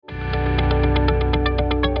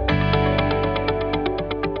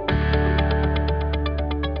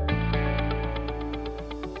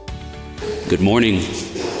Good morning.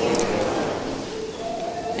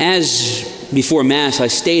 As before Mass I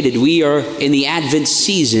stated, we are in the Advent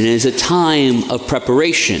season, and it's a time of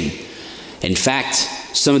preparation. In fact,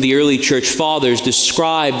 some of the early church fathers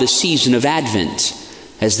describe the season of Advent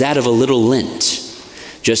as that of a little Lent.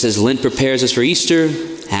 Just as Lent prepares us for Easter,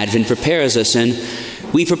 Advent prepares us, and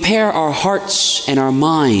we prepare our hearts and our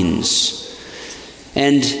minds.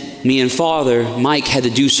 And me and Father Mike had to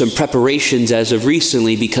do some preparations as of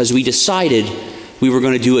recently because we decided we were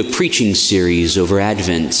going to do a preaching series over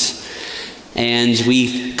Advent. And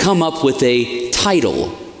we come up with a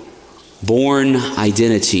title, Born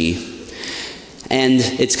Identity. And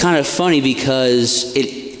it's kind of funny because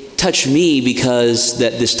it touched me because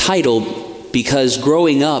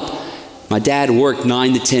growing up, my dad worked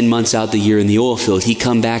 9 to 10 months out the year in the oil field. He'd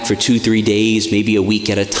come back for 2-3 days, maybe a week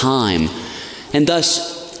at a time. And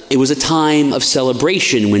thus, it was a time of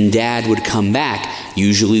celebration when Dad would come back.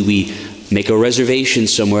 Usually we make a reservation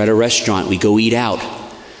somewhere at a restaurant. We go eat out.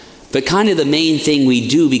 But kind of the main thing we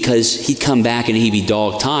do, because he'd come back and he'd be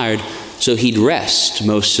dog tired, so he'd rest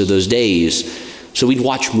most of those days. So we'd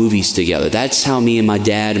watch movies together. That's how me and my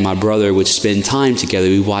dad and my brother would spend time together.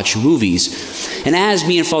 We'd watch movies. And as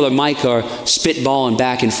me and Father Mike are spitballing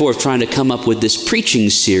back and forth trying to come up with this preaching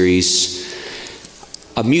series,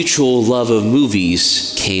 a mutual love of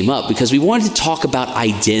movies came up because we wanted to talk about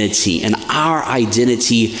identity and our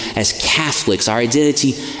identity as Catholics, our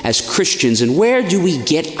identity as Christians, and where do we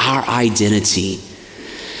get our identity?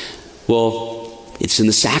 Well, it's in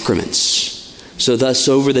the sacraments. So thus,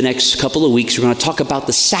 over the next couple of weeks, we're going to talk about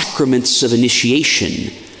the sacraments of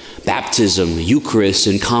initiation, baptism, Eucharist,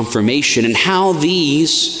 and confirmation, and how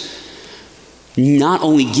these not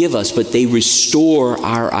only give us, but they restore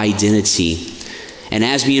our identity. And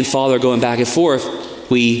as me and Father are going back and forth,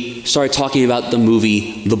 we started talking about the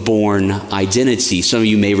movie The Born Identity. Some of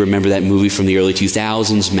you may remember that movie from the early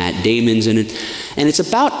 2000s, Matt Damon's in it. And it's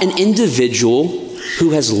about an individual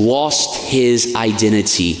who has lost his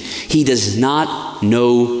identity. He does not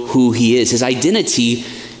know who he is. His identity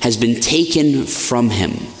has been taken from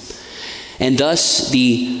him. And thus,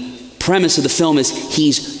 the premise of the film is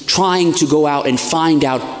he's trying to go out and find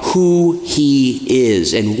out who he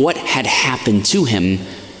is and what had happened to him,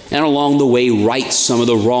 and along the way right some of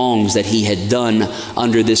the wrongs that he had done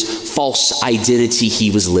under this false identity he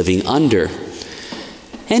was living under.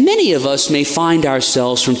 And many of us may find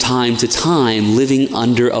ourselves from time to time living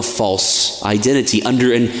under a false identity,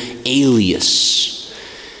 under an alias.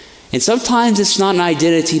 And sometimes it's not an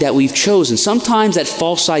identity that we've chosen. Sometimes that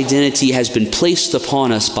false identity has been placed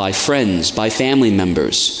upon us by friends, by family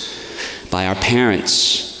members, by our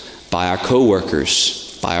parents, by our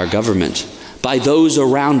co-workers, by our government, by those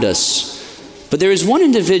around us. But there is one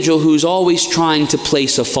individual who's always trying to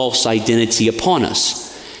place a false identity upon us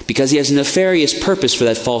because he has a nefarious purpose for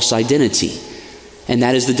that false identity. And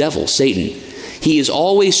that is the devil, Satan. He is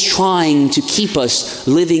always trying to keep us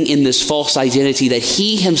living in this false identity that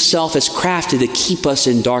he himself has crafted to keep us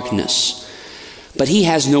in darkness. But he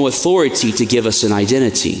has no authority to give us an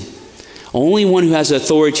identity. Only one who has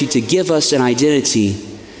authority to give us an identity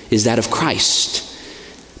is that of Christ.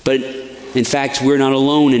 But in fact, we're not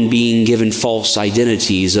alone in being given false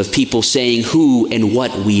identities of people saying who and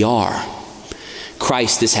what we are.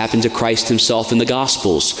 This happened to Christ himself in the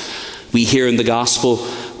Gospels. We hear in the Gospel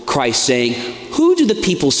Christ saying, "Who do the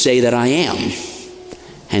people say that I am?"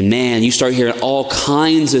 And man, you start hearing all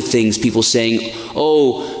kinds of things. People saying,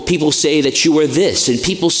 "Oh, people say that you are this, and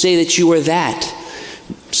people say that you are that.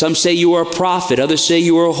 Some say you are a prophet, others say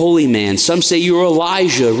you are a holy man. Some say you are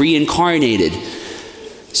Elijah reincarnated.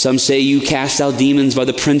 Some say you cast out demons by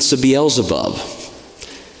the prince of Beelzebub."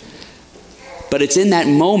 But it's in that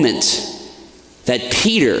moment that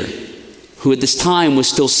Peter, who at this time was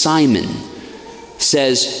still Simon,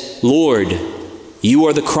 says, "Lord, you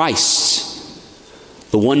are the Christ,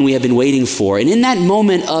 the one we have been waiting for." And in that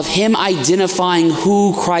moment of him identifying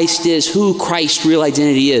who Christ is, who Christ's real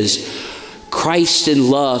identity is, Christ in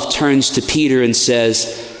love turns to Peter and says,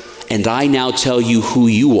 "And I now tell you who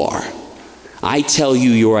you are. I tell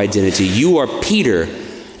you your identity. You are Peter,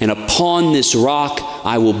 and upon this rock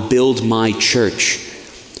I will build my church."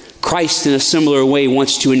 Christ, in a similar way,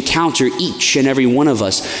 wants to encounter each and every one of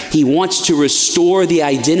us. He wants to restore the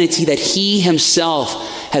identity that he himself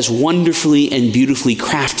has wonderfully and beautifully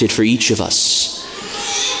crafted for each of us.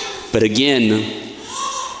 But again,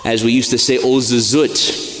 as we used to say,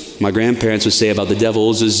 Ozazut, my grandparents would say about the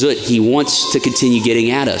devil, Ozazut, he wants to continue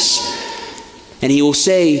getting at us. And he will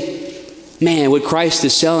say, "Man, what Christ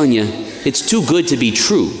is telling you, it's too good to be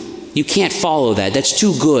true. You can't follow that. That's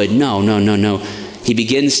too good. No. He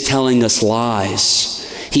begins telling us lies.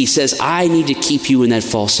 He says, I need to keep you in that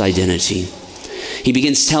false identity. He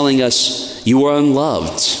begins telling us, you are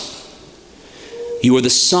unloved. You are the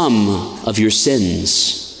sum of your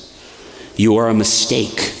sins. You are a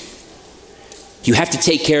mistake. You have to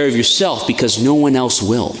take care of yourself because no one else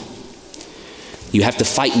will. You have to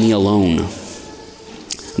fight me alone.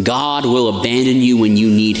 God will abandon you when you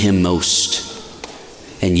need him most.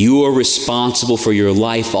 And you are responsible for your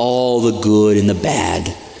life, all the good and the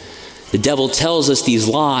bad. The devil tells us these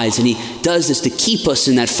lies, and he does this to keep us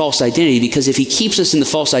in that false identity, because if he keeps us in the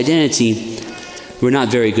false identity, we're not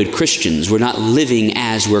very good Christians. We're not living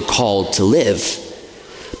as we're called to live.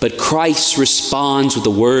 But Christ responds with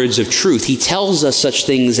the words of truth. He tells us such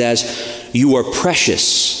things as, you are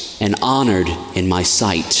precious and honored in my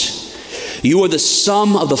sight. You are the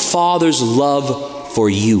sum of the Father's love for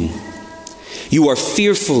you. You are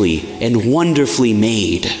fearfully and wonderfully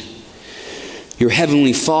made. Your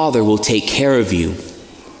heavenly Father will take care of you.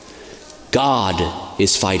 God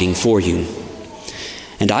is fighting for you.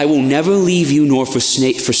 And I will never leave you nor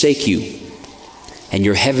forsake you. And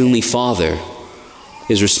your heavenly Father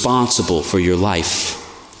is responsible for your life.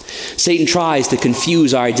 Satan tries to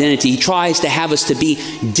confuse our identity. He tries to have us to be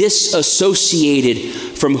disassociated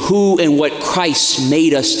from who and what Christ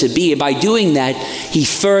made us to be. And by doing that, he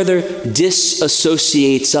further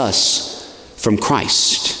disassociates us from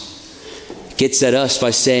Christ. Gets at us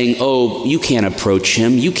by saying, oh, you can't approach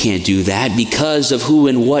him. You can't do that because of who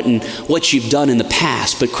and what you've done in the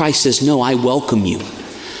past. But Christ says, no, I welcome you.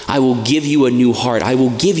 I will give you a new heart. I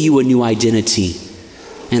will give you a new identity,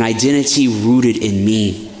 an identity rooted in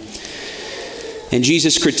me. And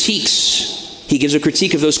Jesus he gives a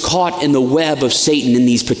critique of those caught in the web of Satan in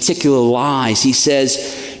these particular lies. He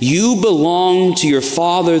says, you belong to your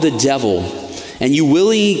father, the devil, and you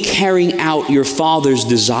willingly carrying out your father's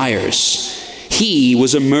desires. He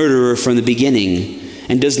was a murderer from the beginning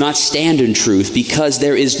and does not stand in truth because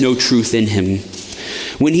there is no truth in him.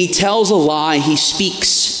 When he tells a lie, he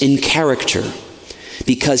speaks in character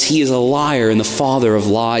because he is a liar and the father of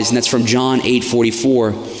lies. And that's from John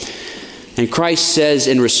 8:44. And Christ says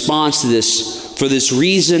in response to this, for this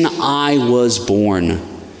reason I was born,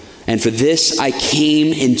 and for this I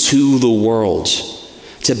came into the world,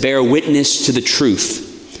 to bear witness to the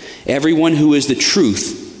truth. Everyone who is the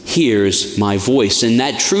truth hears my voice. And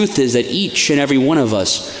that truth is that each and every one of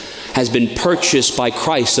us has been purchased by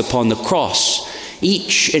Christ upon the cross.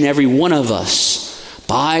 Each and every one of us,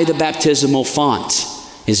 by the baptismal font,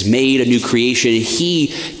 is made a new creation. He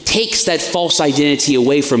takes that false identity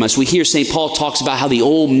away from us. We hear St. Paul talks about how the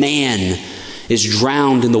old man is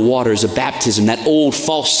drowned in the waters of baptism, that old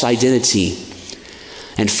false identity.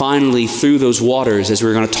 And finally, through those waters, as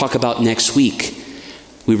we're going to talk about next week,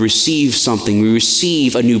 we receive something. We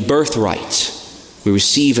receive a new birthright. We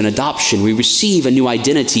receive an adoption. We receive a new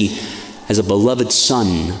identity as a beloved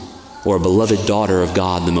son or a beloved daughter of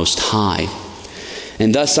God the Most High.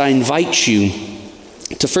 And thus I invite you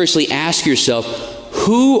to firstly ask yourself,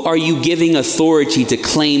 who are you giving authority to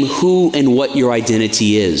claim who and what your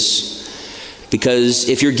identity is? Because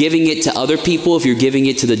if you're giving it to other people, if you're giving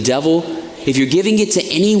it to the devil, if you're giving it to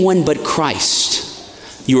anyone but Christ,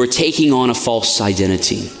 you are taking on a false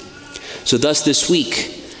identity. So thus this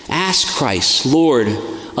week, ask Christ, Lord,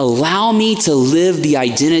 allow me to live the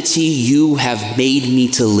identity you have made me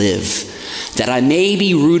to live, that I may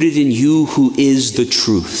be rooted in you who is the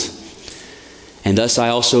truth. And thus I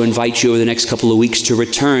also invite you over the next couple of weeks to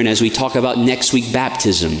return as we talk about next week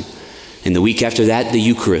baptism, and the week after that the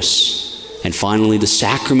Eucharist, and finally the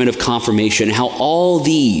sacrament of confirmation, how all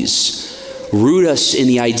these root us in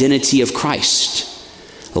the identity of Christ,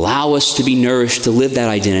 allow us to be nourished to live that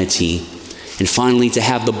identity, and finally to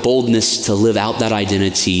have the boldness to live out that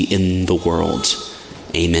identity in the world.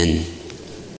 Amen.